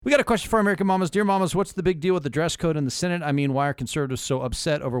We got a question for American Mamas. Dear Mamas, what's the big deal with the dress code in the Senate? I mean, why are conservatives so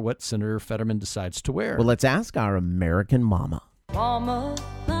upset over what Senator Fetterman decides to wear? Well, let's ask our American Mama. Mama,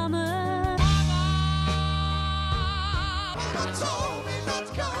 mama.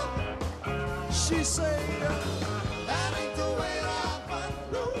 She said, that ain't the way I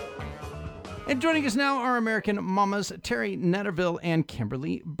know. And joining us now are American Mamas Terry Netterville and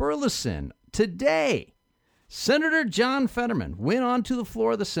Kimberly Burleson. Today, Senator John Fetterman went onto the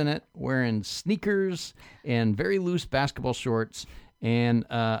floor of the Senate wearing sneakers and very loose basketball shorts and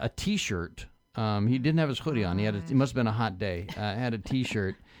a T-shirt. He didn't have his hoodie on. It must have been a hot day. Had a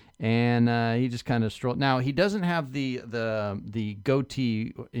T-shirt, and he just kind of strolled. Now, he doesn't have the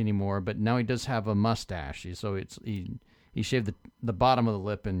goatee anymore, but now he does have a mustache. So he shaved the bottom of the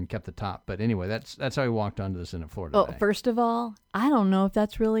lip and kept the top. But anyway, that's how he walked onto the Senate floor today. Well, first of all, I don't know if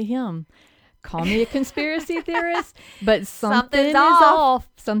that's really him. Call me a conspiracy theorist, but something is off.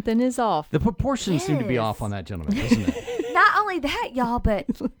 Something is off. The proportions seem to be off on that gentleman, doesn't it? Not only that, y'all, but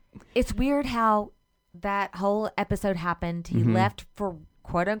it's weird how that whole episode happened. He left for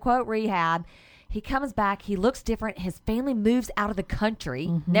quote unquote rehab. He comes back. He looks different. His family moves out of the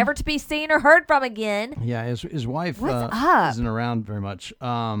country, never to be seen or heard from again. Yeah, his wife What's up? isn't around very much.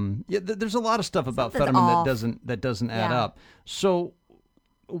 There's a lot of stuff about Something's Fetterman off. that doesn't add Yeah. up. So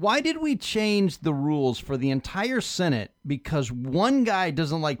why did we change the rules for the entire Senate because one guy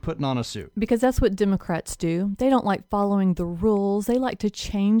doesn't like putting on a suit? Because that's what Democrats do. They don't like following the rules. They like to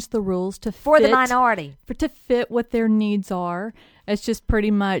change the rules to For fit, the minority. to fit what their needs are. It's just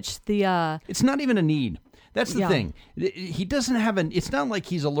pretty much the It's not even a need. That's the Yeah. thing. He doesn't have it's not like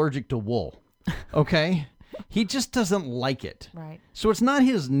he's allergic to wool. Okay? He just doesn't like it. Right. So it's not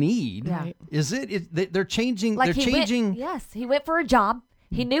his need. Right. Is it? They're changing. Like they're he changing. went, he went for a job.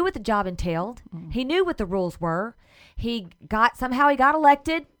 He knew what the job entailed. He knew what the rules were. Somehow he got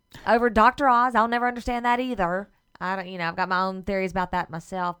elected over Dr. Oz. I'll never understand that either. I've got my own theories about that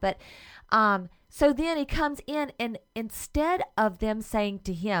myself. But so then he comes in, and instead of them saying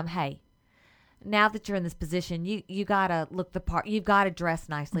to him, "Hey, now that you're in this position, you gotta look the part. You've got to dress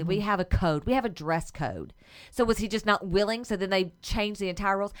nicely. We have a code. We have a dress code." So was he just not willing? So then they changed the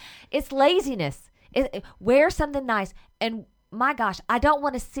entire rules. It's laziness. Wear something nice. And my gosh, I don't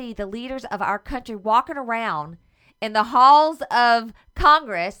want to see the leaders of our country walking around in the halls of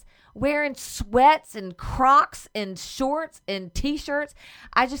Congress wearing sweats and Crocs and shorts and T-shirts.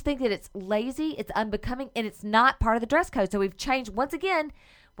 I just think that it's lazy, it's unbecoming, and it's not part of the dress code. So we've changed, once again,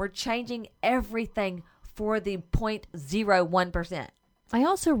 we're changing everything for the 0.01%. I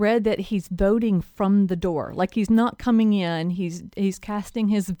also read that he's voting from the door. Like he's not coming in. He's casting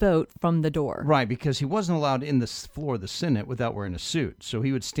his vote from the door. Right, because he wasn't allowed in the floor of the Senate without wearing a suit. So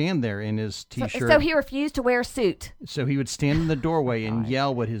he would stand there in his T-shirt. So he refused to wear a suit. So he would stand in the doorway and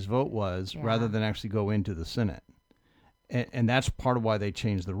yell what his vote was rather than actually go into the Senate. And that's part of why they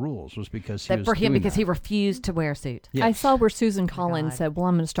changed the rules, was because he was For him, doing because that. he refused to wear a suit. Yes. I saw where Susan Collins God. said, well,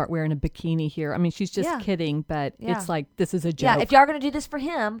 I'm going to start wearing a bikini here. I mean, she's just kidding, but it's like, this is a joke. Yeah, if y'all are going to do this for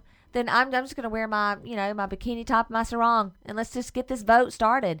him, then I'm just going to wear my bikini top, my sarong, and let's just get this vote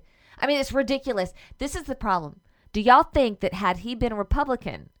started. I mean, it's ridiculous. This is the problem. Do y'all think that had he been a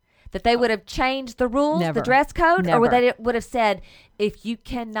Republican, that they would have changed the rules, Never. the dress code, Never. or they would have said, if you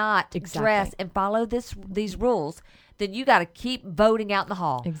cannot dress and follow these rules, then you got to keep voting out in the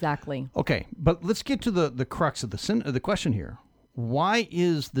hall. Exactly. Okay, but let's get to the crux of the question here. Why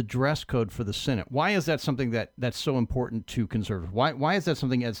is the dress code for the Senate? Why is that something that's so important to conservatives? Why is that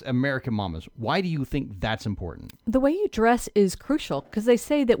something as American mamas? Why do you think that's important? The way you dress is crucial because they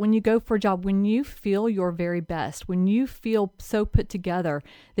say that when you go for a job, when you feel your very best, when you feel so put together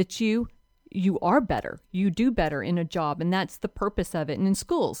that you are better, you do better in a job, and that's the purpose of it. And in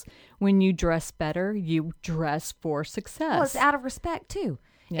schools, when you dress better, you dress for success. Well, it's out of respect too.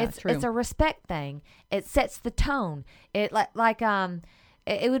 Yeah, true. It's a respect thing. It sets the tone. It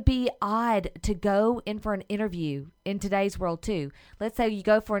it would be odd to go in for an interview in today's world too. Let's say you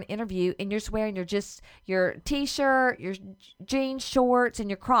go for an interview and you're just wearing your T-shirt, your jeans, shorts, and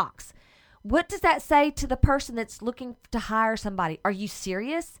your Crocs. What does that say to the person that's looking to hire somebody? Are you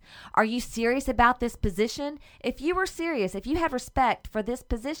serious? Are you serious about this position? If you were serious, if you had respect for this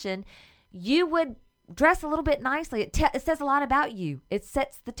position, you would dress a little bit nicely. It says a lot about you. It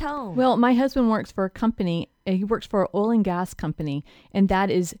sets the tone. Well, my husband works for a company. He works for an oil and gas company, and that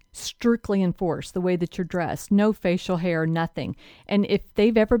is strictly enforced, the way that you're dressed. No facial hair, nothing. And if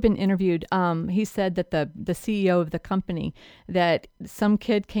they've ever been interviewed, he said that the CEO of the company, that some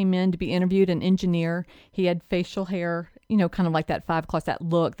kid came in to be interviewed, an engineer. He had facial hair, kind of like that 5 o'clock, that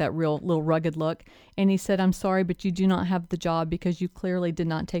look, that real little rugged look. And he said, I'm sorry, but you do not have the job because you clearly did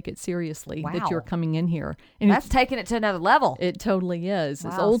not take it seriously that Wow. you're coming in here. And That's taking it to another level. it totally is.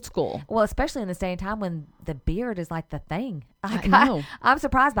 It's Wow. old school. Well, especially in this day and time when the beard is like the thing. I know. I'm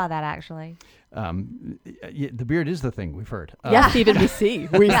surprised by that, actually. The beard is the thing we've heard. Yeah, Stephen, we see.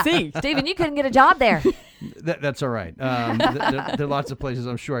 We see. Stephen, you couldn't get a job there. That's all right. There are lots of places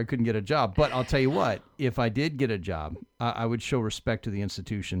I'm sure I couldn't get a job. But I'll tell you what, if I did get a job, I would show respect to the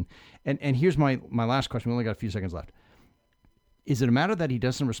institution. And here's my last question. We only got a few seconds left. Is it a matter that he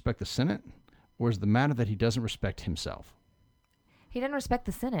doesn't respect the Senate, or is it the matter that he doesn't respect himself? He didn't respect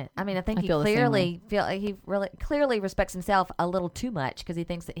the Senate. I mean, I think I he feel the same really clearly respects himself a little too much because he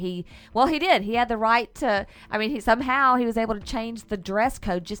thinks that he did. He had the right to. I mean, he was able to change the dress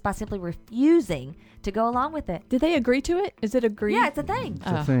code just by simply refusing to go along with it. Did they agree to it? Is it agreed? Yeah, it's a thing.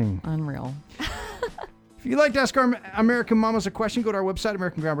 It's a thing. Unreal. If you'd like to ask our American Mamas a question, go to our website,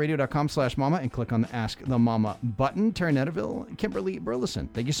 AmericanGroundRadio.com/mama, and click on the Ask the Mama button. Terry Netterville, Kimberly Burleson,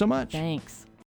 thank you so much. Thanks.